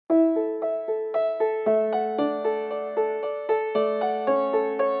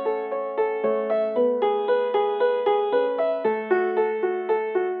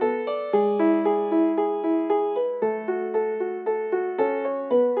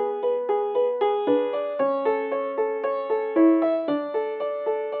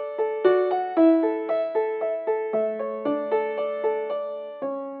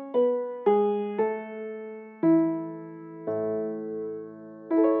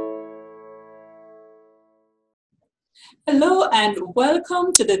Hello and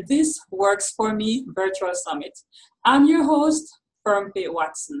welcome to the This Works For Me Virtual Summit. I'm your host, Fermpe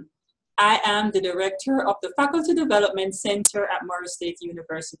Watson. I am the Director of the Faculty Development Center at Morris State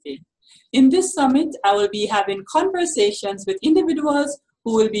University. In this summit, I will be having conversations with individuals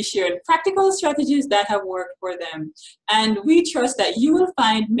who will be sharing practical strategies that have worked for them. And we trust that you will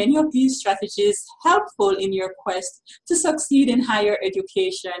find many of these strategies helpful in your quest to succeed in higher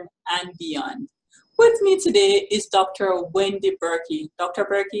education and beyond. With me today is Dr. Wendy Bjerke. Dr.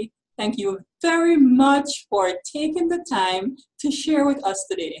 Bjerke, thank you very much for taking the time to share with us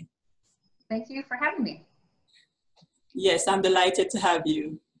today. Thank you for having me. Yes, I'm delighted to have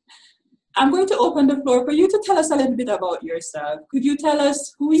you. I'm going to open the floor for you to tell us a little bit about yourself. Could you tell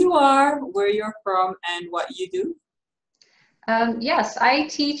us who you are, where you're from, and what you do? Yes, I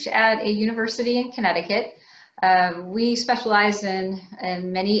teach at a university in Connecticut. We specialize in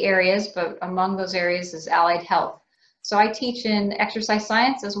many areas, but among those areas is allied health. So I teach in exercise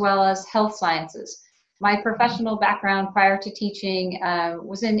science as well as health sciences. My professional background prior to teaching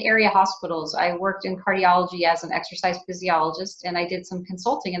was in area hospitals. I worked in cardiology as an exercise physiologist, and I did some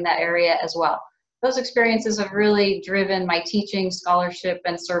consulting in that area as well. Those experiences have really driven my teaching, scholarship,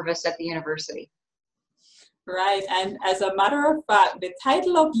 and service at the university. Right, and as a matter of fact, the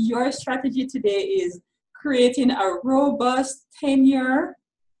title of your strategy today is Creating a Robust Tenure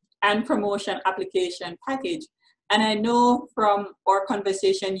and Promotion Application Package. And I know from our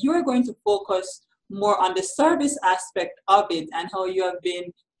conversation, you are going to focus more on the service aspect of it and how you have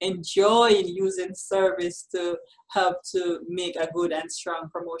been enjoying using service to help to make a good and strong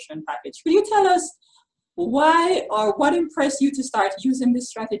promotion package. Could you tell us why or what impressed you to start using this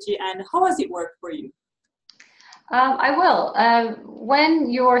strategy and how has it worked for you? I will. When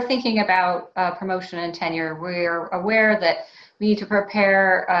you're thinking about promotion and tenure, we're aware that we need to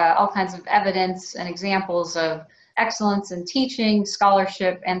prepare all kinds of evidence and examples of excellence in teaching,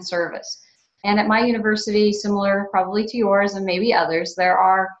 scholarship, and service. And at my university, similar probably to yours and maybe others, there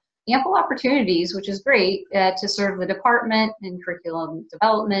are ample opportunities, which is great, to serve the department in curriculum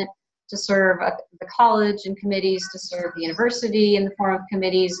development, to serve the college in committees, to serve the university in the form of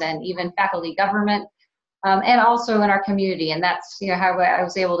committees, and even faculty government. And also in our community, and that's how I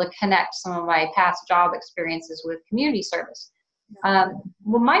was able to connect some of my past job experiences with community service. Well,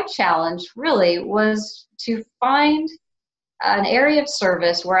 my challenge really was to find an area of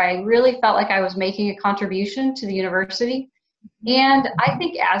service where I really felt like I was making a contribution to the university, and I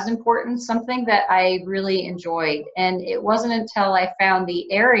think as important, something that I really enjoyed. And it wasn't until I found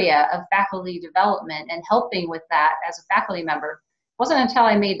the area of faculty development and helping with that as a faculty member, it wasn't until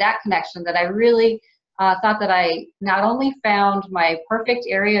I made that connection that I really thought that I not only found my perfect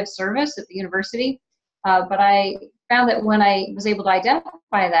area of service at the university, but I found that when I was able to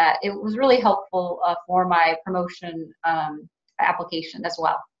identify that, it was really helpful for my promotion application as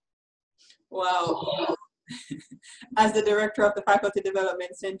well. Wow. As the director of the Faculty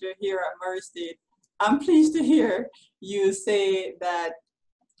Development Center here at Morris State, I'm pleased to hear you say that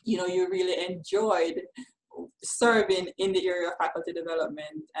you really enjoyed serving in the area of faculty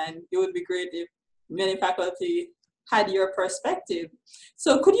development, and it would be great if many faculty had your perspective.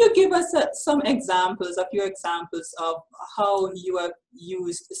 So could you give us some examples of how you have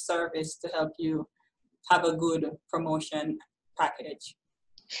used service to help you have a good promotion package?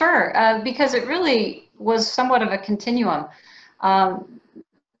 Sure, because it really was somewhat of a continuum.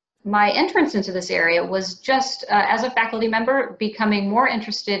 My entrance into this area was just as a faculty member becoming more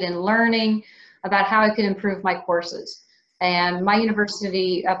interested in learning about how I could improve my courses. And my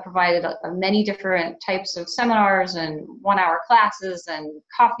university provided many different types of seminars and one-hour classes and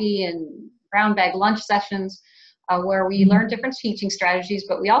coffee and brown bag lunch sessions where we learned different teaching strategies,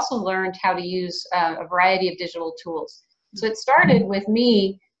 but we also learned how to use a variety of digital tools. So it started with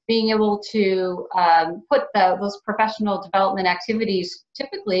me being able to put those professional development activities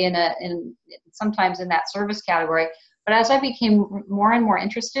typically sometimes in that service category. But as I became more and more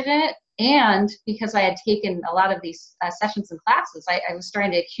interested in it, and because I had taken a lot of these sessions and classes, I was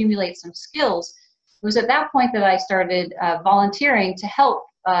starting to accumulate some skills. It was at that point that I started volunteering to help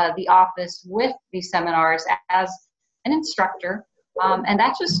the office with these seminars as an instructor. And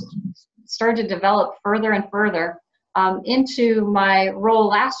that just started to develop further and further into my role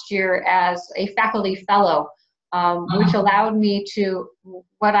last year as a faculty fellow, which allowed me to,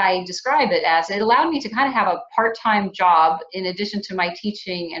 what I describe it as, it allowed me to kind of have a part-time job in addition to my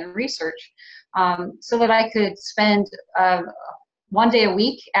teaching and research, so that I could spend one day a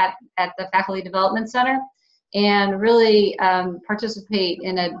week at the Faculty Development Center and really participate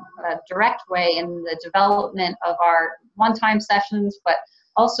in a direct way in the development of our one-time sessions, but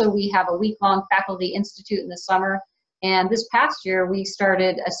also we have a week-long Faculty Institute in the summer. And this past year, we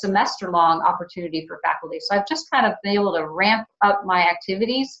started a semester-long opportunity for faculty. So I've just kind of been able to ramp up my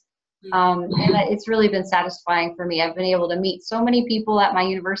activities, and it's really been satisfying for me. I've been able to meet so many people at my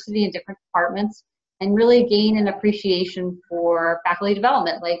university in different departments and really gain an appreciation for faculty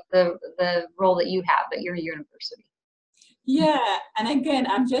development, like the role that you have at your university. Yeah, and again,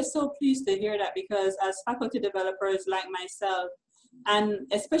 I'm just so pleased to hear that, because as faculty developers like myself, and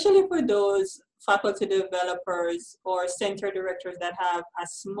especially for those faculty developers or center directors that have a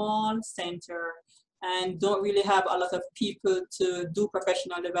small center and don't really have a lot of people to do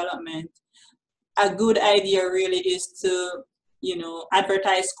professional development, a good idea really is to,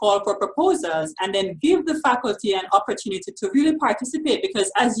 advertise, call for proposals, and then give the faculty an opportunity to really participate,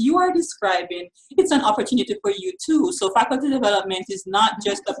 because as you are describing, it's an opportunity for you too. So faculty development is not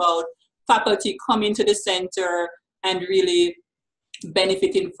just about faculty coming to the center and really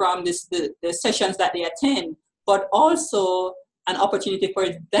benefiting from the sessions that they attend, but also an opportunity for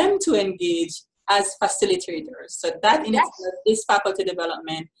them to engage as facilitators. So that in itself is faculty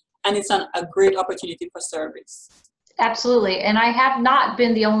development, and it's a great opportunity for service. Absolutely. And I have not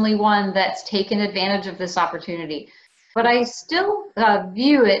been the only one that's taken advantage of this opportunity, but I still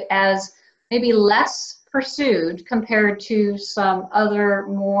view it as maybe less pursued compared to some other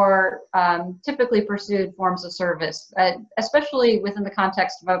more typically pursued forms of service, especially within the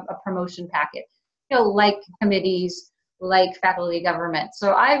context of a promotion packet, like committees, like faculty government.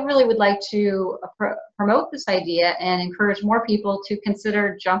 So I really would like to promote this idea and encourage more people to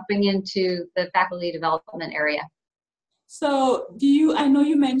consider jumping into the faculty development area. So I know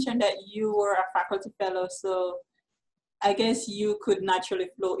you mentioned that you were a faculty fellow, so I guess you could naturally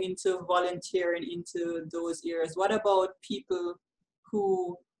flow into volunteering into those areas. What about people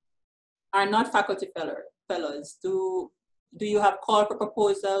who are not faculty fellows? Do you have call for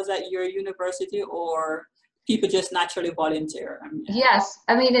proposals at your university, or people just naturally volunteer? Yes,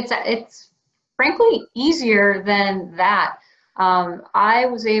 I mean, it's frankly easier than that. I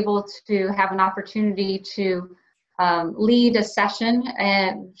was able to have an opportunity to lead a session,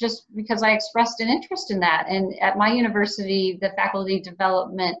 and just because I expressed an interest in that. And at my university, the faculty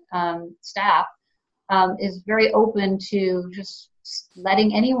development staff is very open to just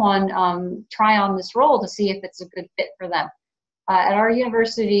letting anyone try on this role to see if it's a good fit for them. At our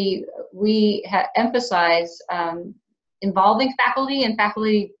university, we emphasize involving faculty and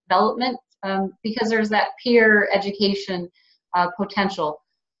faculty development because there's that peer education potential.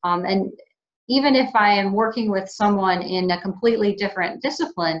 And even if I am working with someone in a completely different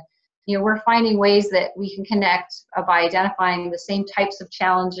discipline, we're finding ways that we can connect by identifying the same types of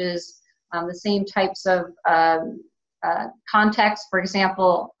challenges, the same types of context. For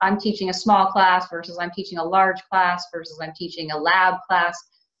example, I'm teaching a small class versus I'm teaching a large class versus I'm teaching a lab class.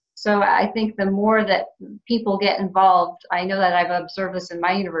 So I think the more that people get involved, I know that I've observed this in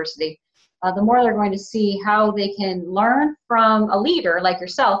my university, the more they're going to see how they can learn from a leader like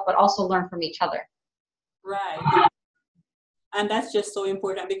yourself, but also learn from each other. Right. And that's just so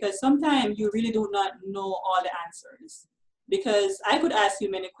important, because sometimes you really do not know all the answers. Because I could ask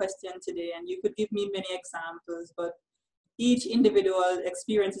you many questions today and you could give me many examples, but each individual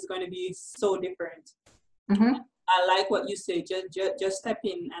experience is going to be so different. Mm-hmm. I like what you say, just step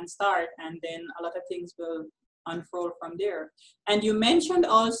in and start, and then a lot of things will unfold from there. And you mentioned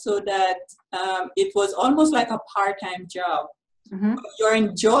also that it was almost like a part-time job. Mm-hmm. You're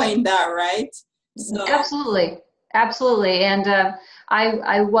enjoying that, right? So, absolutely. And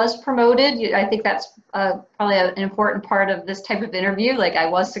I was promoted. I think that's probably an important part of this type of interview. Like, I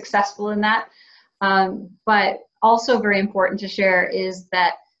was successful in that. But also very important to share is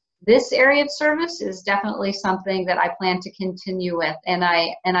that this area of service is definitely something that I plan to continue with, and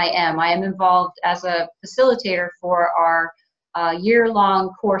I am involved as a facilitator for our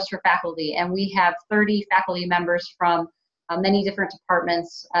year-long course for faculty, and we have 30 faculty members from many different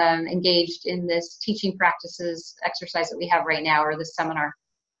departments engaged in this teaching practices exercise that we have right now, or this seminar.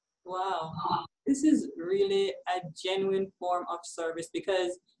 Wow, this is really a genuine form of service,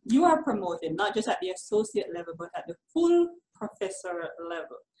 because you are promoted not just at the associate level, but at the full professor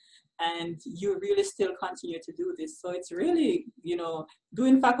level. And you really still continue to do this. So it's really,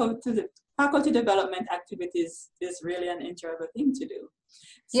 doing faculty development activities is really an enjoyable thing to do.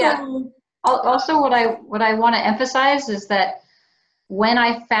 Yeah. So, also, what I want to emphasize is that when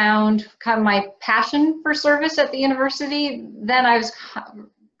I found kind of my passion for service at the university, then I was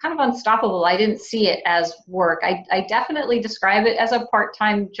kind of unstoppable. I didn't see it as work. I definitely describe it as a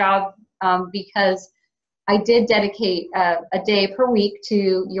part-time job because I did dedicate a day per week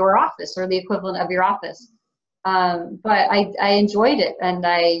to your office, or the equivalent of your office. But I enjoyed it, and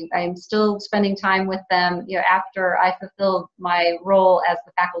I'm still spending time with them, after I fulfilled my role as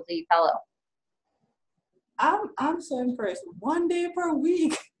the faculty fellow. I'm so impressed. 1 day per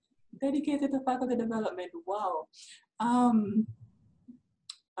week dedicated to faculty development. Wow. Um,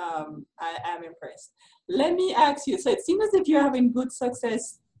 I am impressed. Let me ask you, so it seems as if you're having good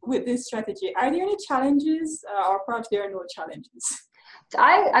success with this strategy. Are there any challenges, or perhaps there are no challenges?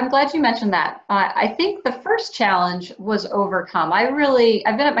 I'm glad you mentioned that. I think the first challenge was overcome. I've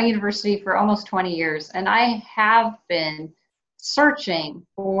been at my university for almost 20 years, and I have been searching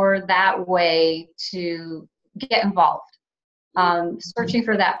for that way to get involved, searching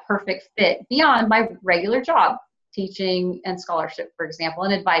for that perfect fit beyond my regular job, teaching and scholarship, for example,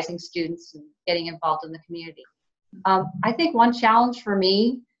 and advising students and getting involved in the community. I think one challenge for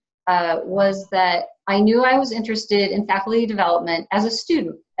me was that I knew I was interested in faculty development as a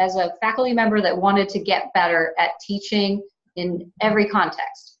student, as a faculty member that wanted to get better at teaching in every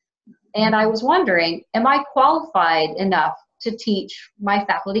context. And I was wondering, am I qualified enough to teach my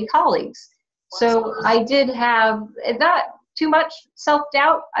faculty colleagues? So I did have not too much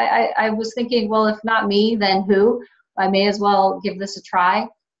self-doubt. I was thinking, well, if not me, then who? I may as well give this a try.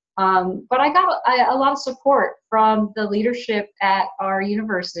 But I got a lot of support from the leadership at our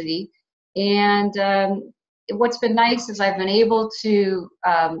university. And what's been nice is I've been able to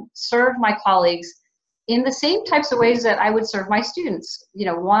serve my colleagues in the same types of ways that I would serve my students,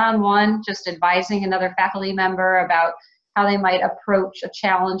 one-on-one, just advising another faculty member about how they might approach a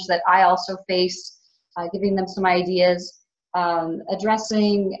challenge that I also face, giving them some ideas,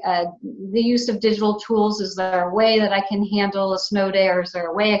 addressing the use of digital tools. Is there a way that I can handle a snow day, or is there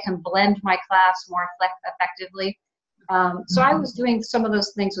a way I can blend my class more effectively? So I was doing some of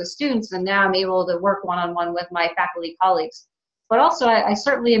those things with students, and now I'm able to work one-on-one with my faculty colleagues. But also, I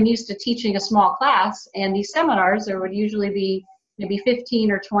certainly am used to teaching a small class, and these seminars, there would usually be maybe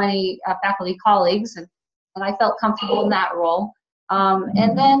 15 or 20 faculty colleagues, and I felt comfortable in that role.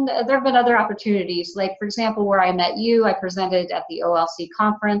 And then there have been other opportunities, like, for example, where I met you, I presented at the OLC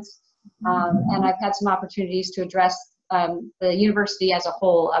conference, and I've had some opportunities to address the university as a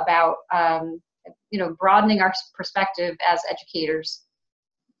whole about broadening our perspective as educators.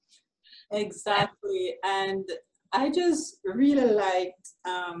 Exactly. And I just really liked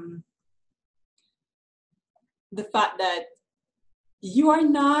the fact that you are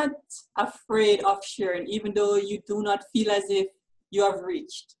not afraid of sharing, even though you do not feel as if you have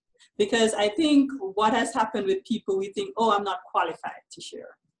reached. Because I think what has happened with people, we think, oh, I'm not qualified to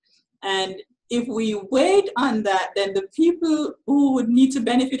share. And if we wait on that, then the people who would need to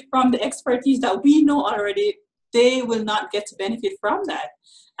benefit from the expertise that we know already, they will not get to benefit from that.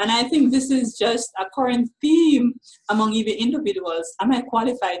 And I think this is just a current theme among even individuals. Am I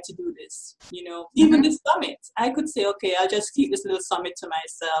qualified to do this? Even the summit, I could say, okay, I'll just keep this little summit to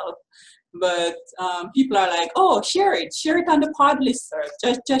myself. But people are like, oh, share it on the pod listserv.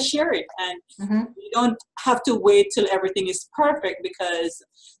 Just share it. And you don't have to wait till everything is perfect, because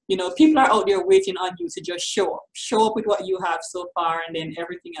people are out there waiting on you to just show up with what you have so far, and then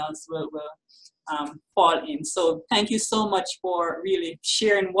everything else will fall in. So thank you so much for really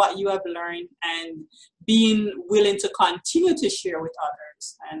sharing what you have learned and being willing to continue to share with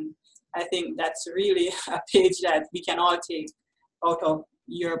others. And I think that's really a page that we can all take out of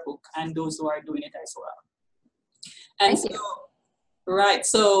your book, and those who are doing it as well. And Thank you. Right,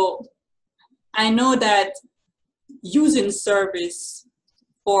 so I know that using service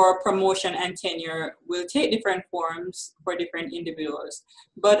for promotion and tenure will take different forms for different individuals.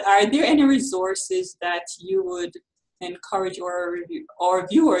 But are there any resources that you would encourage our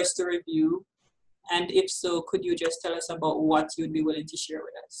viewers to review? And if so, could you just tell us about what you'd be willing to share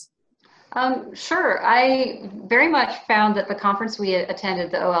with us? Sure. I very much found that the conference we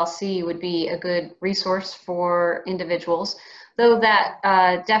attended, the OLC, would be a good resource for individuals, though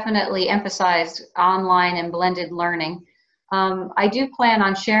that definitely emphasized online and blended learning. I do plan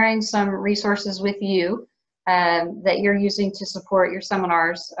on sharing some resources with you that you're using to support your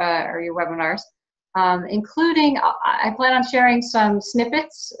seminars or your webinars, including, I plan on sharing some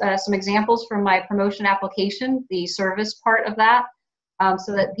snippets, some examples from my promotion application, the service part of that,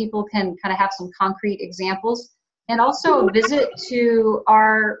 so that people can kind of have some concrete examples. And also a visit to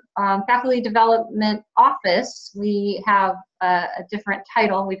our faculty development office. We have a different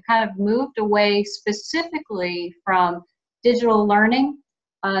title. We've kind of moved away specifically from digital learning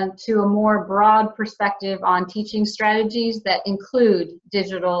to a more broad perspective on teaching strategies that include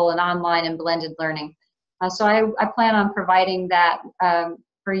digital and online and blended learning. So I plan on providing that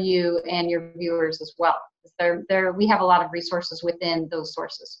for you and your viewers as well. We have a lot of resources within those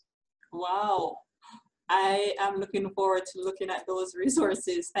sources. Wow. I am looking forward to looking at those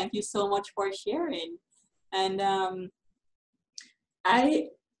resources. Thank you so much for sharing. And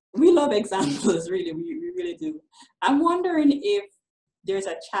we love examples, really, we really do. I'm wondering if there's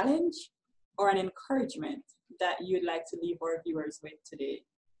a challenge or an encouragement that you'd like to leave our viewers with today.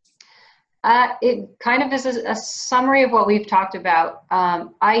 It kind of is a summary of what we've talked about.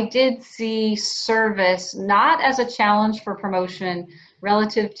 I did see service not as a challenge for promotion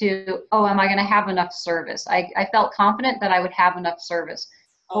relative to, oh, am I going to have enough service? I felt confident that I would have enough service.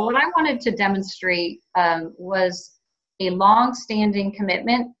 But what I wanted to demonstrate was a long-standing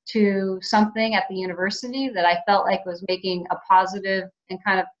commitment to something at the university that I felt like was making a positive and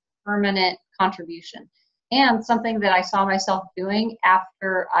kind of permanent contribution, and something that I saw myself doing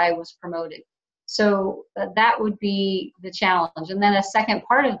after I was promoted. So that would be the challenge. And then a second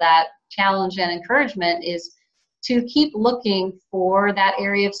part of that challenge and encouragement is to keep looking for that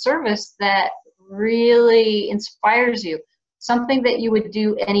area of service that really inspires you, something that you would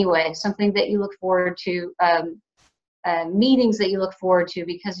do anyway, something that you look forward to, meetings that you look forward to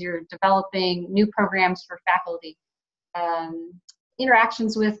because you're developing new programs for faculty,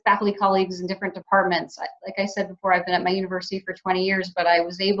 interactions with faculty colleagues in different departments. Like I said before, I've been at my university for 20 years, but I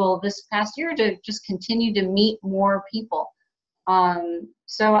was able this past year to just continue to meet more people.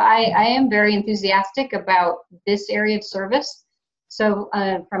 So I am very enthusiastic about this area of service. So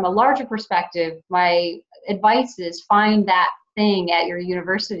from a larger perspective, my advice is find that thing at your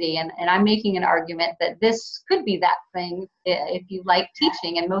university, and I'm making an argument that this could be that thing if you like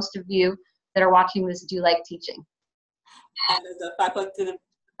teaching, and most of you that are watching this do like teaching. And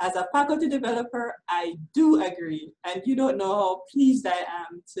as a faculty developer, I do agree. And you don't know how pleased I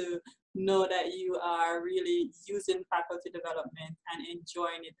am to know that you are really using faculty development and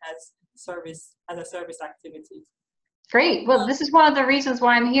enjoying it as a service activity. Great. Well, this is one of the reasons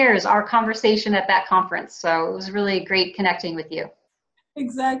why I'm here, is our conversation at that conference. So it was really great connecting with you.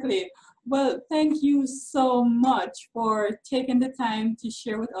 Exactly. Well, thank you so much for taking the time to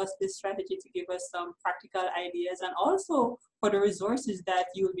share with us this strategy, to give us some practical ideas, and also for the resources that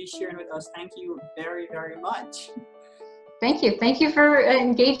you will be sharing with us. Thank you very, very much. Thank you. Thank you for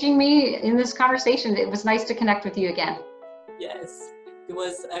engaging me in this conversation. It was nice to connect with you again. Yes, it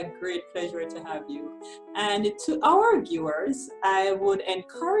was a great pleasure to have you. And to our viewers, I would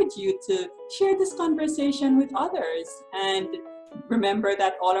encourage you to share this conversation with others. And remember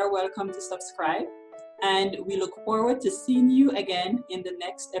that all are welcome to subscribe. And we look forward to seeing you again in the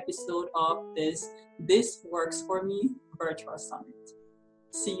next episode of This Works For Me Virtual Summit.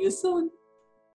 See you soon.